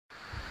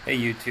Hey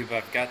YouTube,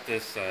 I've got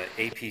this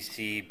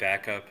APC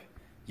backup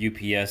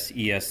UPS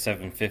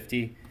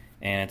ES750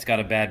 and it's got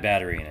a bad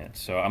battery in it.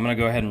 So I'm going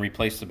to go ahead and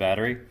replace the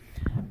battery.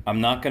 I'm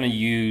not going to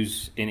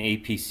use an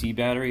APC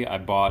battery. I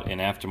bought an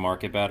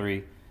aftermarket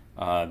battery.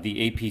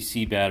 The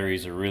APC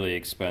batteries are really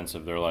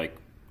expensive. They're like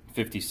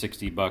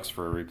 50-60 bucks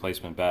for a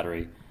replacement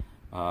battery.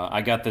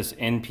 I got this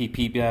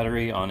NPP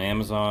battery on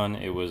Amazon.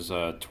 It was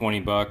 20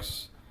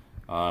 bucks.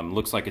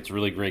 Looks like it's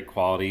really great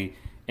quality.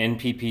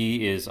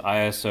 NPP is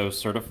ISO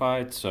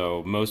certified,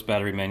 so most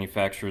battery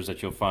manufacturers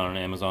that you'll find on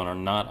Amazon are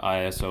not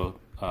ISO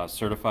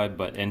certified,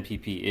 but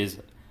NPP is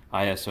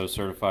ISO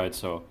certified,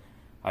 so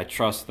I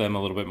trust them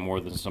a little bit more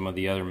than some of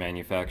the other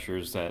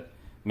manufacturers that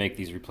make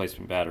these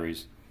replacement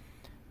batteries.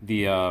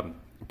 The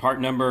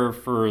part number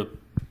for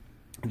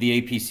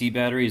the APC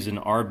battery is an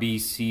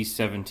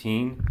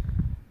RBC17,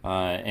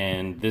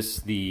 and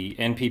the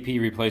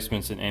NPP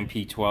replacement's an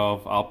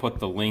NP12. I'll put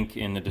the link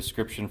in the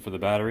description for the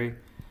battery.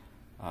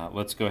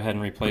 Let's go ahead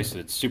and replace it.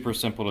 It's super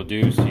simple to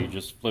do, so you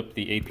just flip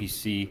the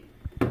APC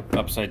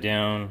upside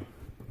down,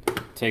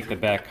 take the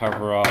back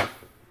cover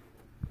off,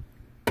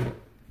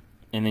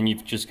 and then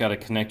you've just got to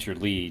connect your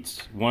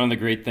leads. One of the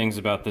great things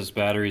about this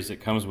battery is it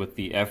comes with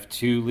the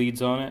F2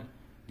 leads on it,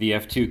 the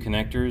F2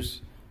 connectors.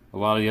 A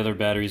lot of the other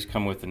batteries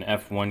come with an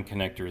F1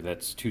 connector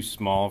that's too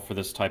small for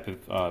this type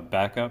of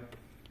backup,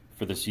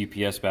 for this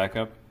UPS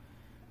backup.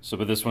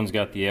 But this one's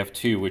got the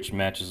F2, which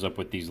matches up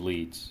with these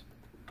leads.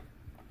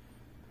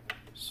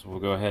 So we'll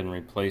go ahead and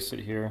replace it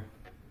here.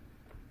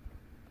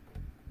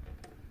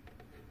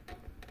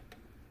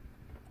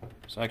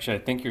 So actually, I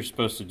think you're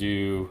supposed to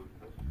do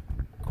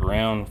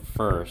ground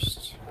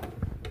first.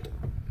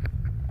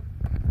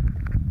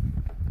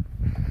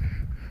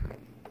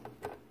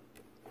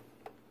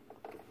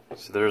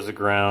 So there's the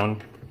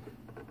ground.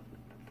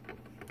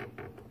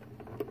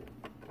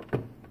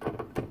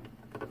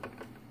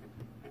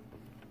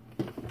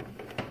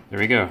 There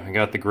we go. I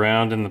got the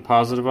ground and the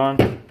positive on,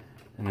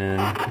 and then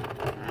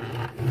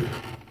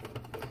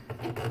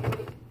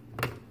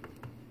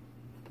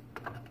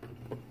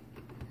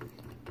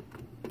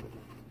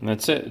and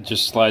that's it. It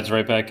just slides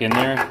right back in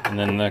there, and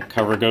then the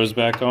cover goes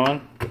back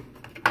on.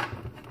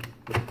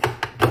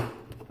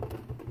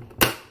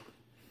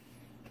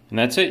 And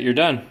that's it, you're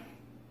done.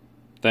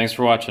 Thanks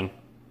for watching.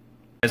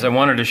 As I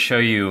wanted to show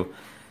you,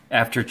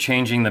 after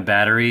changing the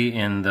battery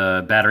in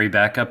the battery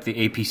backup,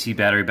 the APC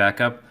battery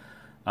backup,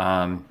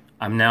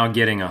 I'm now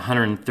getting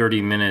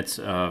 130 minutes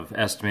of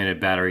estimated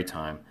battery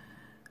time.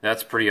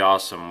 That's pretty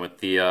awesome. With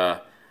the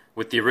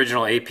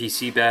original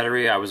APC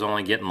battery, I was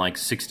only getting like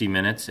 60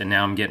 minutes, and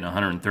now I'm getting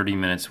 130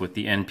 minutes with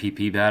the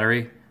NPP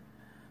battery.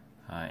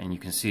 And you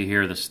can see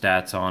here the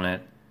stats on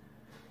it.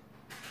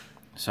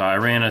 So I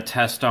ran a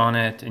test on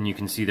it, and you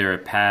can see there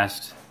it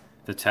passed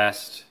the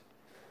test,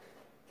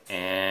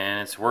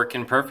 and it's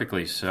working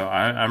perfectly. So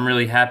I'm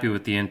really happy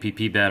with the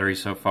NPP battery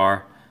so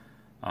far.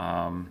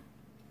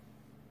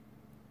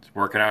 It's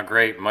working out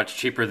great, much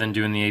cheaper than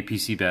doing the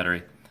APC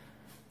battery.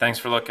 Thanks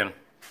for looking.